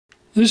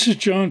This is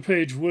John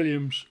Page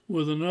Williams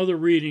with another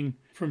reading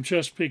from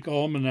Chesapeake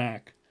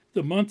Almanac.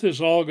 The month is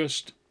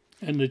August,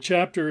 and the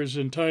chapter is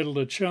entitled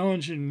A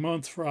Challenging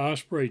Month for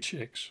Osprey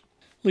Chicks.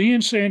 Lee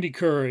and Sandy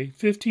Curry,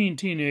 15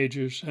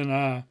 teenagers, and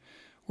I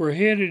were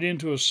headed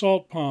into a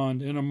salt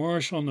pond in a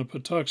marsh on the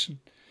Patuxent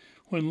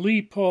when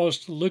Lee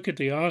paused to look at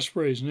the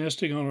ospreys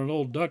nesting on an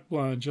old duck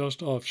blind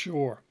just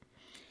offshore.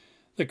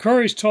 The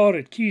Currys taught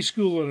at Key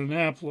School in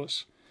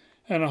Annapolis,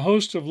 and a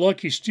host of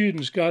lucky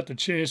students got the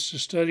chance to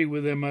study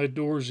with them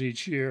outdoors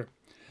each year.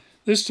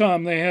 This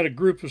time they had a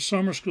group of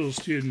summer school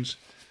students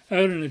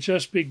out in the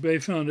Chesapeake Bay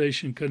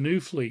Foundation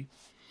canoe fleet.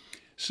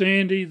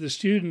 Sandy, the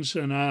students,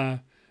 and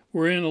I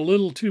were in a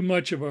little too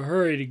much of a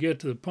hurry to get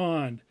to the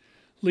pond.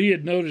 Lee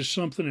had noticed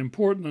something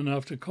important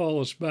enough to call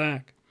us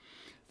back.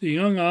 The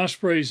young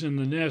ospreys in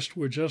the nest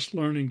were just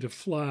learning to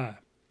fly.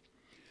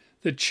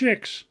 The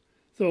chicks,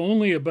 though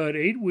only about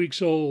 8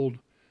 weeks old,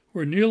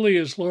 were nearly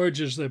as large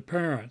as their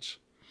parents.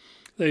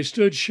 They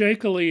stood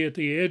shakily at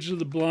the edge of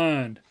the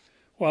blind,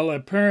 while their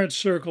parents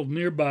circled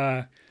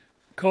nearby,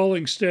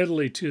 calling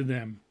steadily to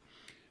them.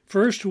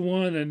 First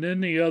one and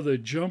then the other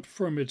jumped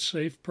from its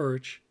safe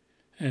perch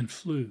and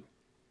flew.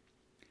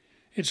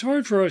 It's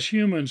hard for us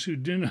humans who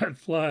do not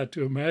fly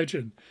to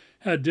imagine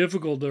how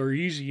difficult or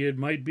easy it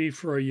might be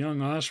for a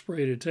young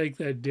osprey to take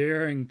that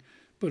daring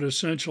but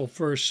essential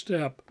first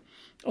step,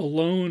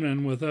 alone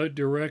and without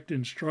direct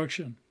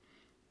instruction.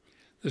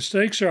 The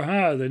stakes are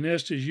high. The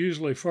nest is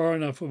usually far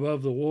enough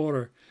above the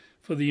water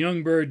for the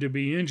young bird to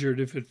be injured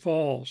if it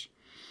falls.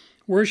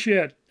 Worse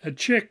yet, a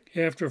chick,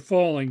 after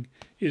falling,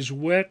 is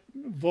wet,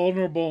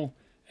 vulnerable,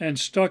 and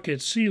stuck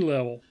at sea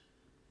level.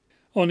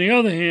 On the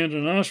other hand,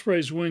 an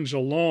osprey's wings are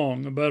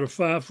long, about a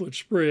 5-foot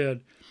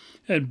spread,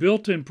 and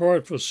built in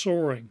part for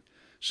soaring,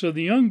 so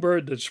the young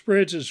bird that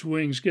spreads its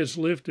wings gets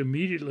lift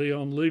immediately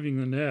on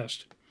leaving the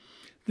nest.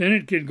 Then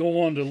it can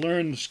go on to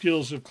learn the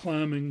skills of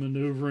climbing,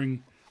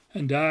 maneuvering,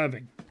 and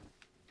diving.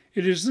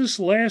 It is this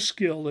last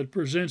skill that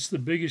presents the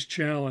biggest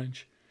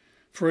challenge.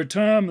 For a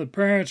time, the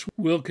parents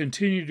will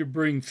continue to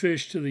bring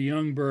fish to the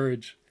young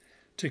birds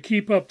to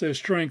keep up their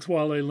strength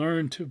while they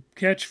learn to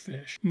catch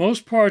fish.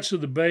 Most parts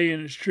of the bay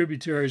and its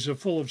tributaries are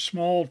full of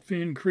small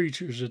fin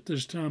creatures at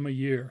this time of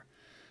year.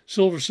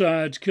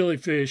 Silversides,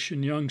 killifish,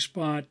 and young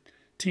spot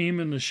teem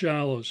in the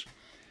shallows.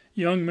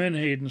 Young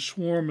menhaden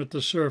swarm at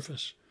the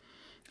surface.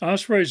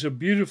 Ospreys are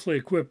beautifully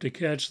equipped to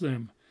catch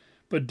them,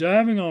 but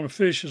diving on a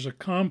fish is a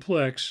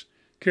complex,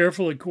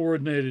 carefully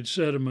coordinated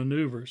set of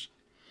maneuvers.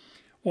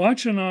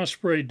 Watch an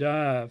osprey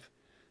dive.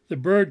 The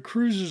bird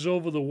cruises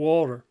over the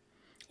water,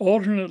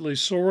 alternately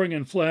soaring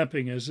and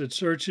flapping as it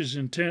searches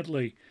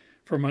intently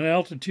from an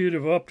altitude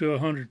of up to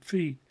 100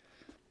 feet.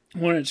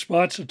 When it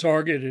spots a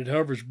target, it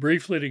hovers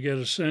briefly to get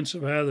a sense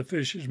of how the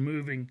fish is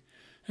moving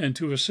and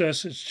to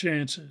assess its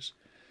chances.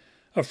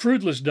 A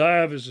fruitless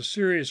dive is a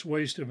serious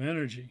waste of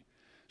energy,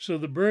 so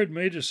the bird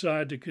may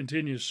decide to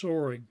continue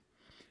soaring.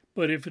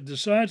 But if it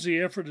decides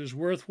the effort is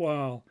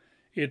worthwhile,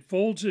 it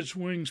folds its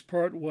wings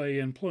part way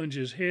and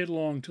plunges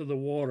headlong to the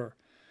water,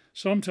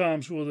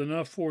 sometimes with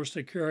enough force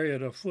to carry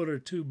it a foot or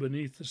two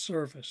beneath the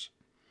surface.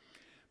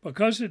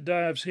 Because it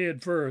dives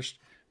head first,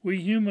 we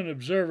human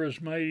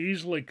observers might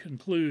easily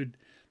conclude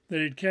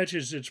that it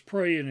catches its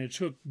prey in its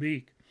hooked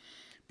beak.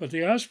 But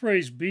the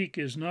osprey's beak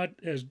is not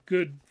as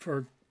good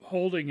for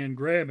holding and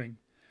grabbing.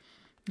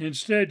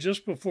 Instead,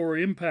 just before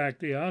impact,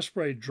 the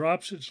osprey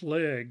drops its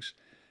legs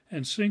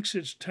and sinks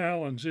its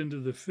talons into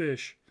the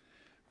fish.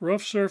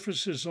 Rough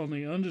surfaces on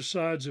the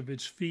undersides of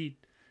its feet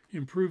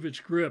improve its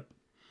grip.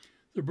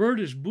 The bird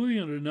is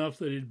buoyant enough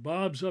that it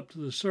bobs up to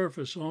the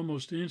surface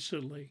almost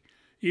instantly,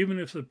 even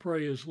if the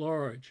prey is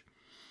large.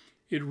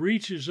 It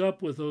reaches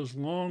up with those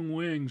long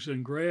wings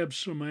and grabs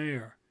some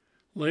air,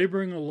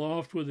 laboring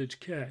aloft with its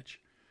catch.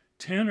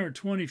 10 or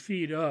 20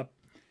 feet up,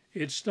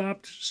 it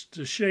stops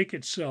to shake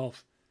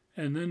itself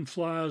and then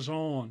flies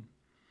on.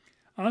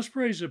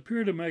 Ospreys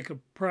appear to make a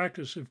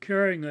practice of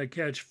carrying their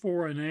catch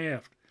fore and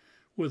aft,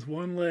 with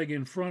one leg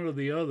in front of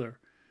the other,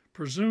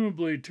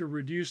 presumably to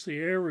reduce the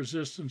air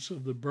resistance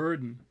of the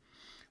burden.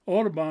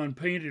 Audubon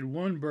painted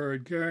one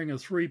bird carrying a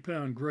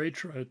 3-pound gray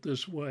trout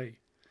this way.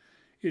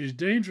 It is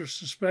dangerous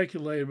to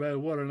speculate about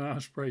what an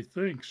osprey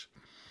thinks,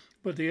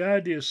 but the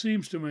idea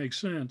seems to make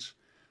sense,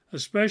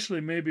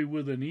 especially maybe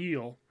with an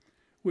eel,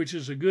 which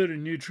is a good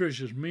and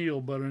nutritious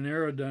meal but an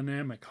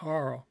aerodynamic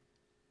horror.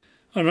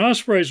 An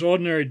osprey's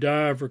ordinary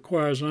dive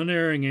requires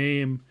unerring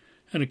aim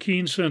and a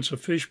keen sense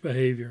of fish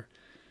behavior.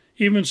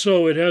 Even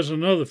so, it has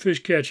another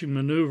fish-catching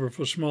maneuver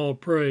for small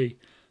prey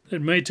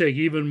that may take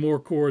even more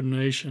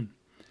coordination.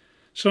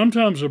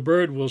 Sometimes a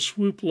bird will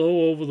swoop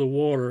low over the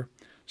water,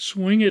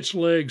 swing its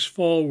legs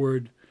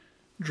forward,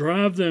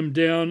 drive them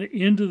down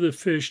into the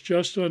fish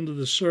just under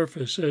the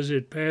surface as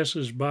it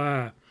passes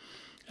by,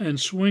 and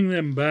swing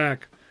them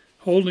back,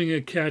 holding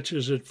a catch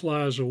as it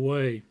flies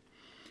away.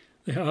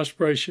 The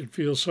osprey should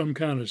feel some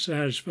kind of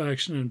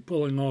satisfaction in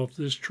pulling off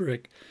this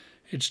trick.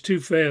 It's too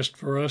fast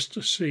for us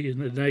to see in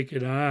the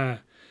naked eye,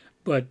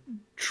 but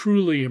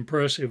truly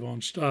impressive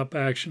on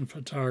stop-action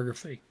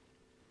photography.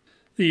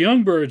 The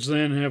young birds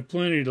then have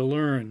plenty to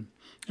learn,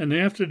 and they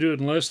have to do it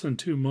in less than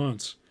 2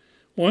 months.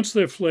 Once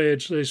they're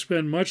fledged, they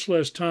spend much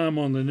less time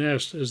on the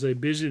nest as they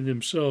busy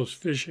themselves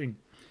fishing.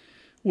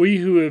 We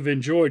who have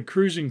enjoyed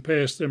cruising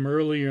past them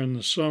earlier in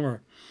the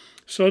summer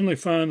suddenly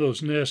find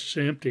those nests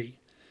empty.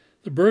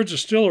 The birds are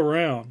still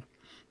around,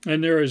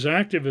 and they're as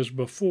active as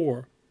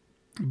before,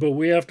 but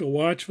we have to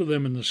watch for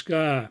them in the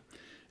sky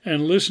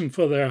and listen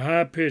for their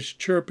high-pitched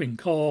chirping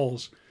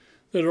calls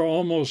that are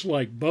almost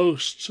like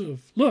boasts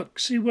of, "Look,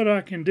 see what I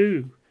can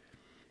do."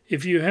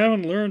 If you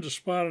haven't learned to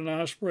spot an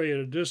osprey at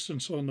a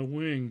distance on the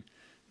wing,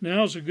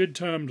 now's a good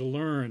time to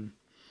learn.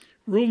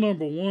 Rule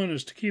number 1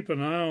 is to keep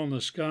an eye on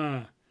the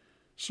sky.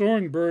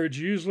 Soaring birds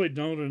usually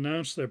don't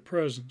announce their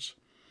presence.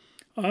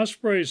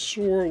 Ospreys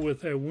soar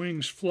with their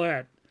wings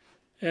flat,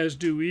 as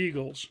do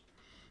eagles,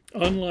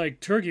 unlike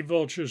turkey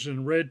vultures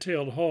and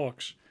red-tailed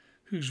hawks,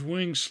 whose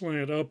wings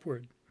slant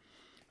upward.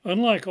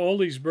 Unlike all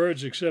these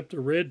birds except the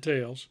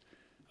red-tails,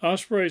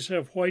 ospreys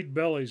have white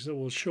bellies that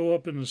will show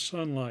up in the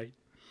sunlight,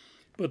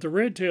 but the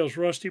red-tail's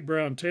rusty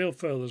brown tail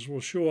feathers will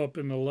show up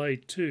in the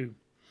light too.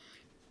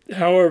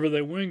 However,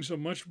 their wings are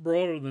much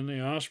broader than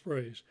the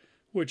ospreys,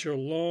 which are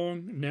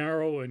long,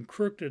 narrow, and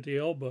crooked at the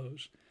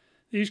elbows.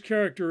 These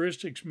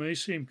characteristics may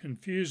seem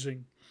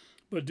confusing,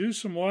 but do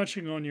some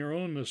watching on your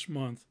own this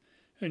month,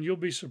 and you'll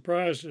be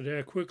surprised at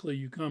how quickly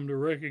you come to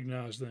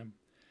recognize them.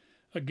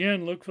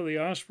 Again, look for the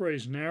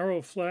osprey's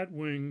narrow, flat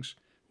wings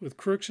with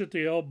crooks at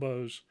the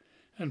elbows,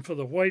 and for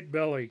the white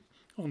belly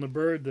on the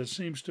bird that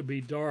seems to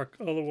be dark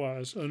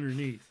otherwise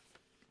underneath.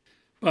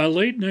 By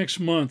late next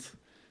month,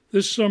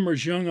 this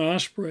summer's young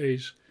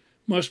ospreys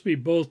must be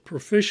both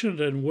proficient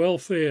and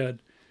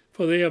well-fed,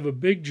 for they have a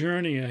big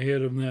journey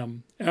ahead of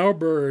them. Our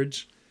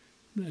birds,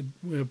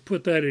 we'll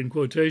put that in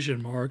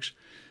quotation marks,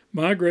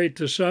 migrate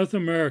to South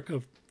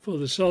America for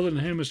the Southern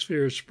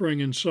Hemisphere's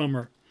spring and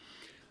summer.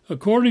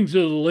 According to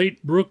the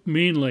late Brooke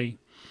Meanley,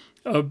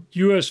 a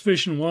U.S.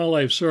 Fish and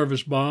Wildlife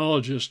Service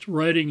biologist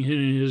writing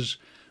in his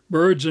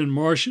Birds and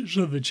Marshes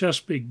of the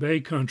Chesapeake Bay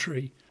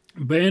Country,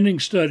 banding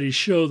studies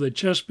show that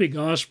Chesapeake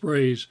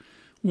ospreys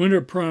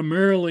winter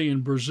primarily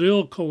in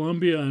Brazil,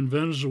 Colombia, and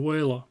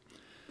Venezuela.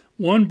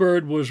 One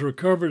bird was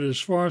recovered as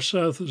far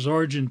south as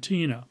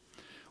Argentina.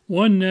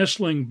 One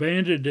nestling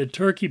banded at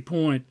Turkey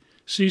Point,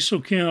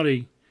 Cecil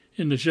County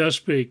in the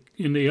Chesapeake,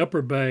 in the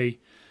Upper Bay,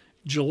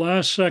 July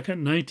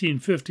 2nd,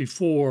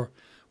 1954,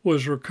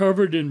 was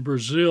recovered in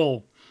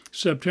Brazil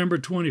September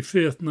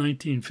 25th,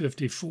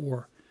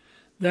 1954.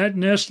 That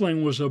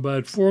nestling was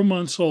about 4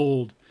 months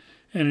old,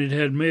 and it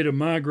had made a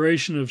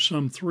migration of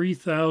some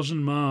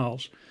 3,000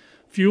 miles,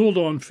 fueled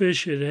on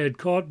fish it had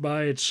caught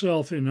by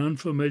itself in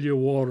unfamiliar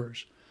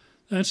waters.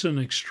 That's an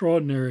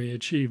extraordinary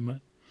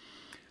achievement.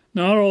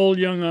 Not all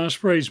young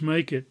ospreys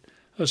make it.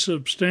 A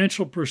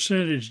substantial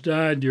percentage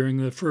died during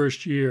the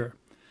first year.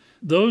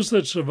 Those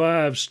that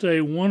survive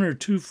stay 1 or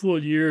 2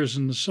 full years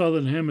in the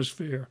Southern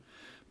Hemisphere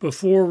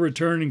before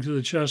returning to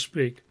the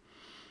Chesapeake.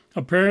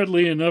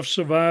 Apparently enough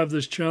survived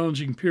this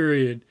challenging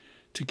period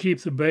to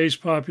keep the bay's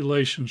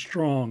population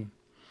strong.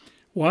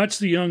 Watch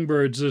the young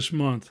birds this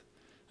month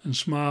and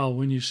smile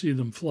when you see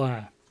them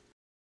fly.